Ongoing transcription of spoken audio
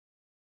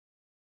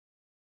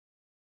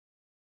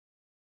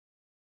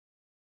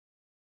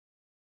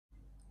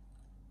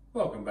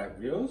Welcome back,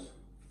 viewers.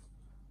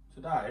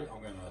 Today I'm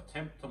going to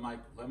attempt to make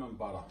lemon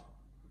butter.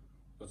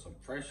 Got some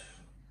fresh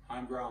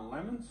homegrown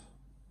lemons.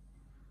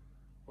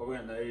 What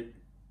we're going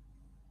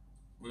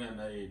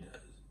to need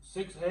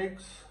 6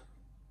 eggs,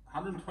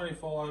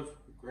 125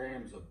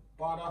 grams of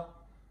butter,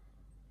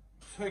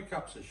 2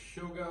 cups of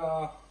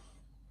sugar,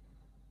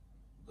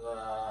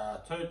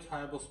 2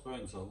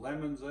 tablespoons of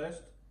lemon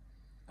zest,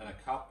 and a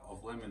cup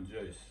of lemon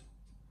juice.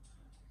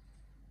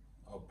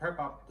 I'll prep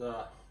up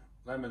the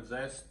lemon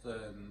zest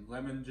and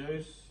lemon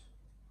juice,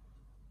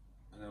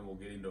 and then we'll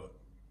get into it.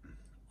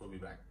 We'll be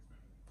back.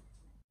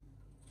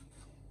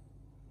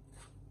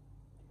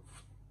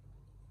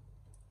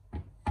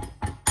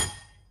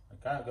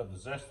 Okay, I've got the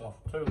zest off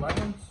 2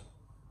 lemons.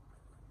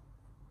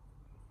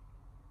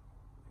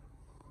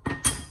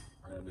 Going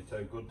to be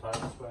 2 good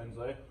tablespoons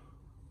there.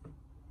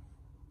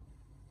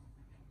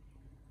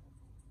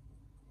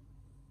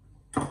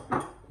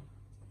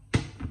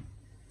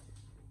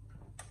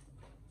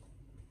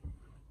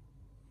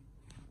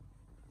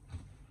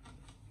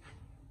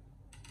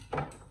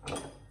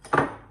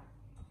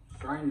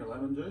 Strain your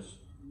lemon juice.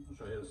 I'll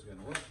show you how this is going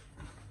to work.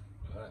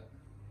 Look at that.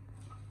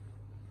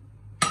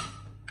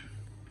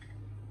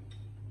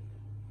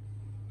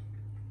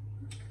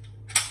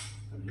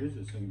 I've used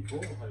this thing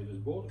before, I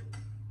just bought it.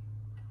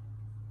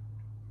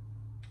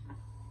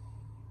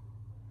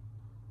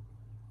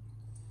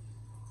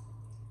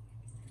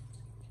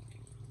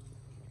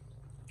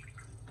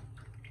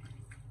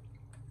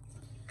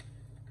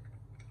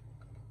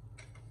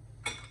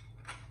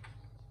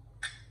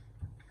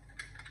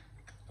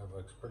 That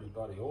works pretty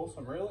bloody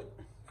awesome, really.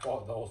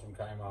 $5 from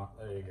Kmart,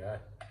 there you go.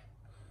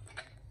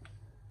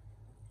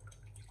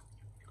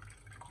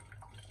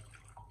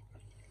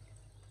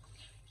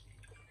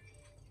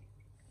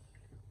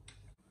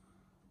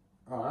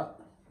 Alright,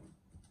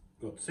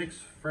 got 6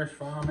 fresh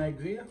farm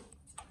eggs here.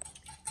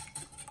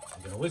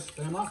 I'm going to whisk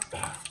them up.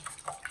 I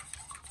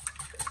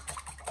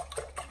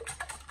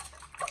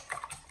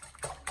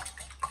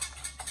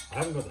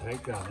haven't got the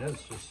heat going yet,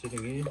 it's just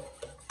sitting here.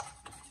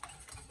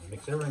 I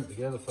mix everything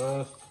together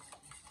first,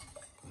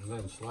 and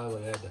then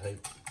slowly add the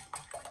heat.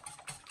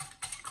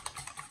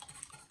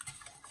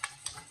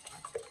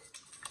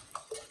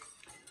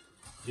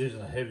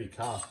 Using a heavy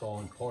cast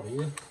iron pot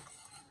here.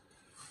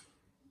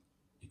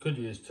 You could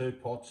use 2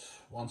 pots,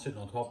 one sitting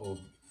on top of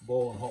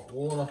boiling hot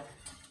water.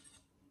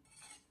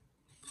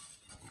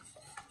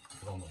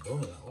 But I'm not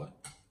doing it that way.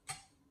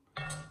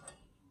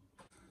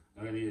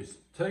 I'm going to use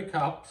 2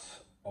 cups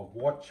of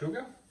white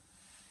sugar.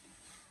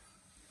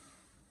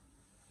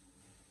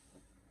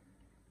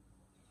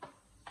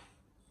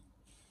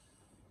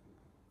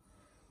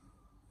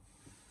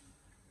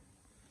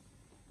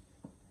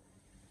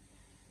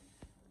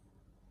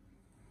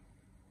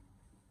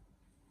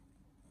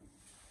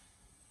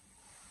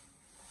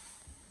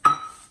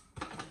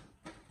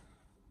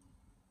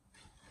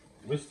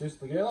 Whisk this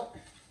together.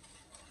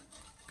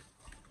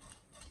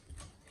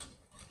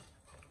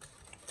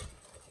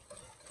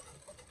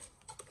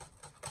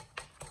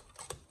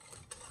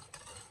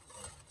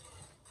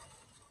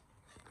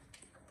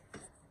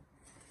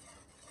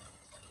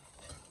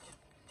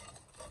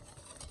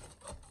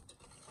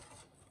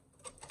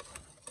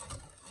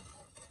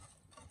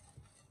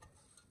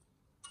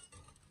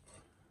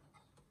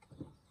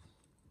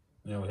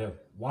 Now we have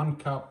 1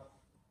 cup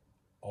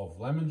of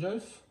lemon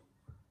juice.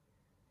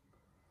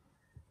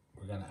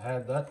 We're going to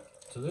add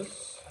that to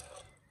this.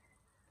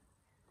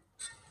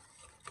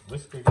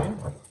 Whisk again.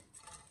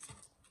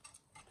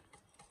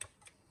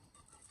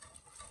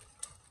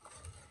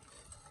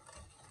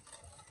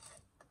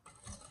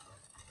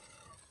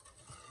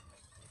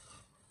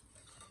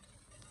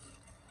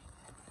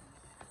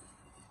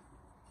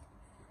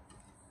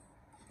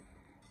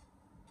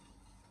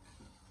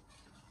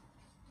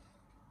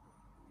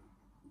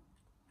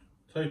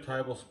 Two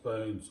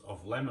tablespoons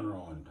of lemon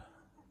rind.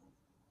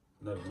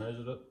 Never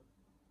measured it.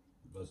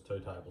 There's 2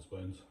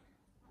 tablespoons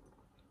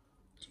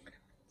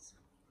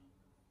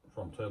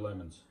from 2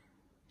 lemons.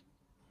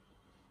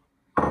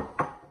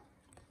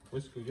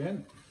 Whisk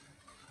again.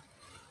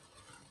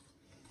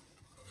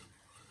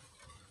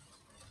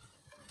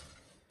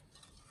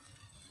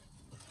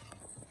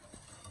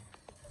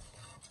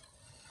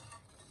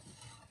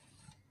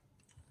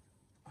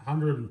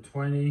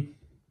 $120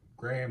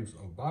 grams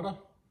of butter.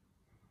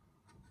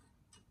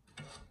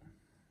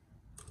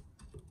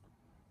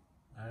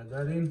 Add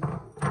that in.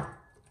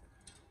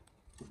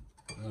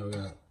 Now we're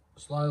going to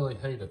slowly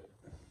heat it.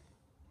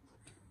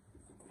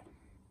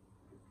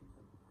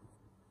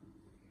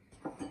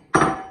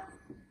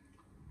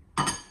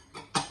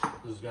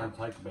 This is going to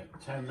take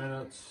about 10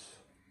 minutes.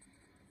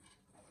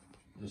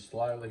 Just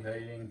slowly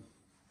heating.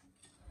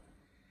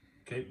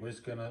 Keep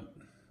whisking it.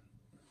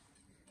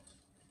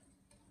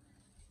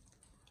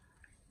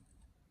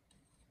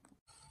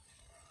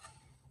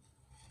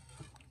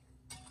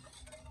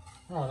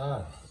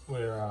 Righto,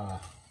 we're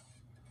about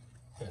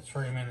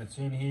 3 minutes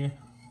in here.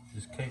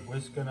 Just keep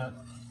whisking it.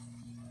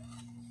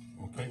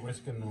 We'll keep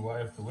whisking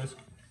away with the whisk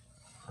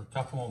for a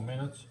couple more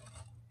minutes.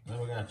 Then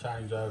we're going to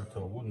change over to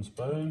a wooden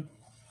spoon.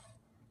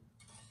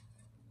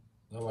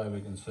 That way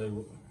we can see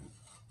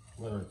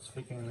whether it's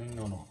thickening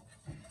or not.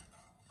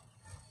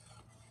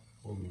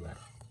 We'll be back.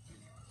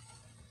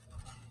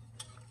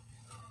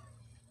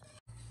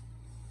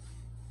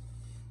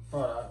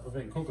 Right, we've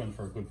been cooking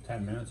for a good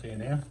 10 minutes here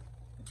now.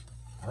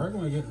 I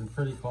reckon we're getting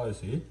pretty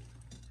close here.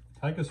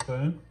 Take a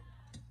spoon,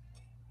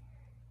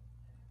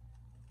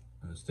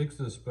 and it sticks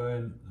to the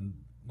spoon and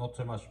not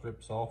too much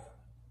drips off.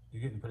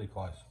 You're getting pretty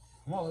close.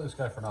 I might let this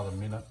go for another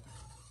minute.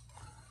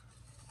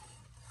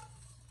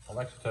 I'll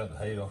actually turn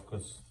the heat off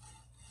because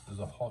there's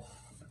a hot.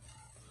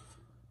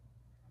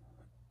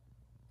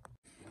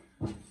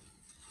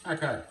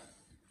 Okay,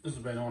 this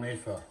has been on here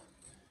for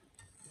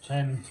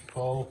 10,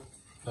 12,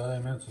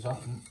 13 minutes or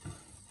something.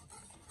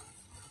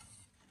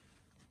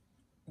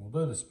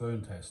 We'll do the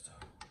spoon test.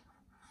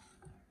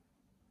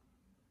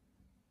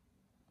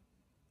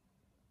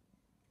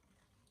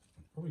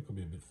 Probably could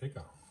be a bit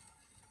thicker.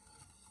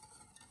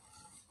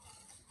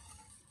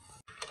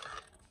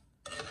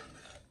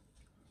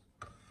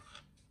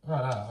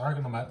 Right, I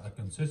reckon I'm at the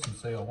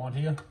consistency I want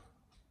here.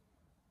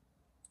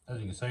 As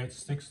you can see, it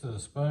sticks to the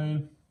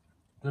spoon,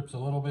 drips a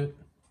little bit,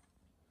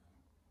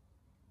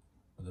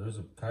 but there is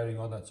a coating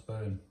on that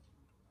spoon.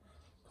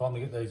 Time to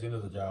get these into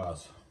the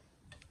jars.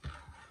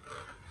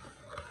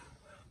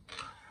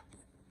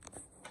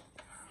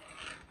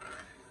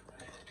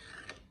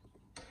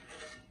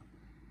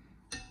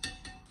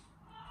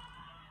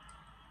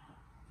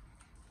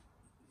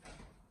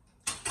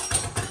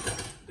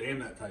 Damn,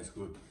 that tastes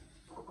good.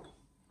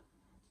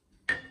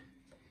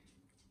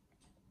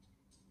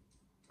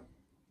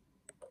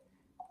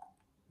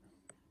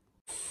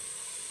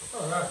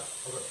 Alright,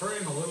 I've got 3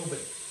 in a little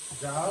bit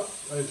jars.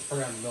 These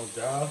 300ml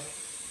jars.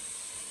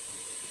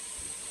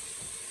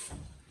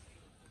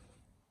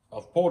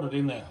 I've poured it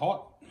in there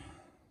hot.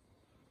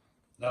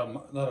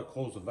 That'll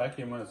cause the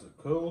vacuum as it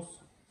cools.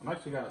 I'm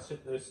actually going to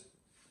sit this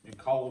in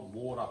cold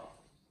water.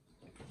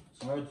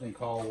 Submerged in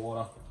cold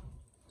water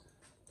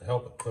to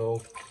help it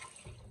cool.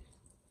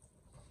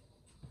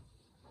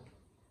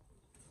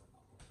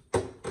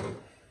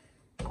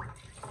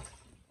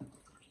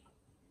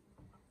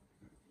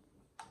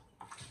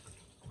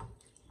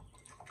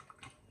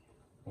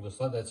 We'll just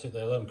let that sit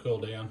there, let them cool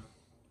down.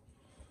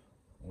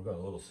 We've got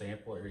a little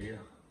sampler here.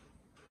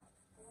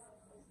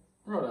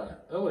 Right,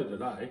 early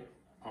today,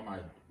 I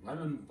made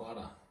lemon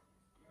butter.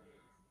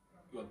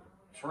 Got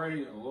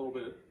 3 and a little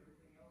bit.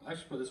 I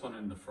actually put this one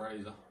in the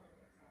freezer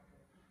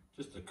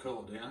just to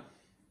cool it down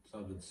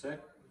so it's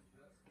set.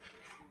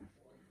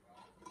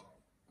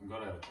 I've got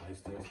to have a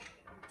taste test.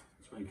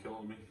 It's been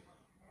killing me.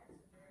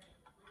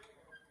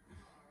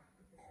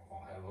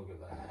 Oh, have a look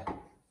at that.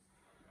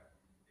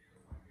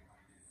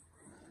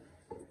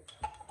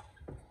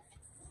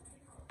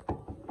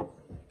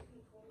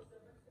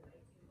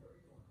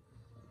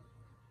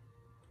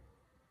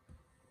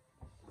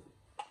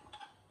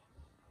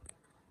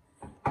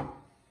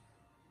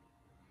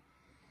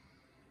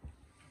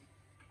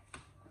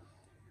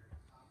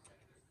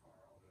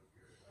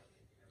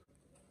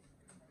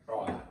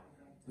 Right,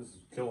 this is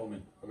killing me.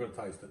 I've got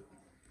to taste it.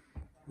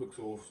 Looks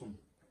awesome.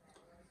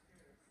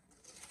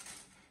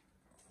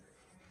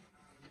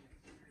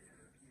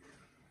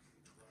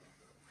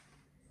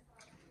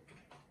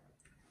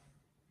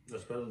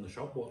 That's better than the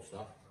shop bought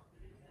stuff.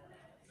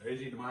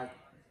 Easy to make.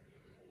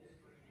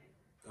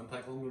 Don't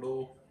take long at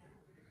all.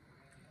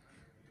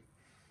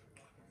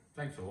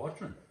 Thanks for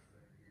watching.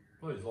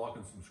 Please like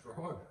and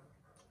subscribe.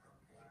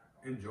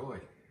 Enjoy.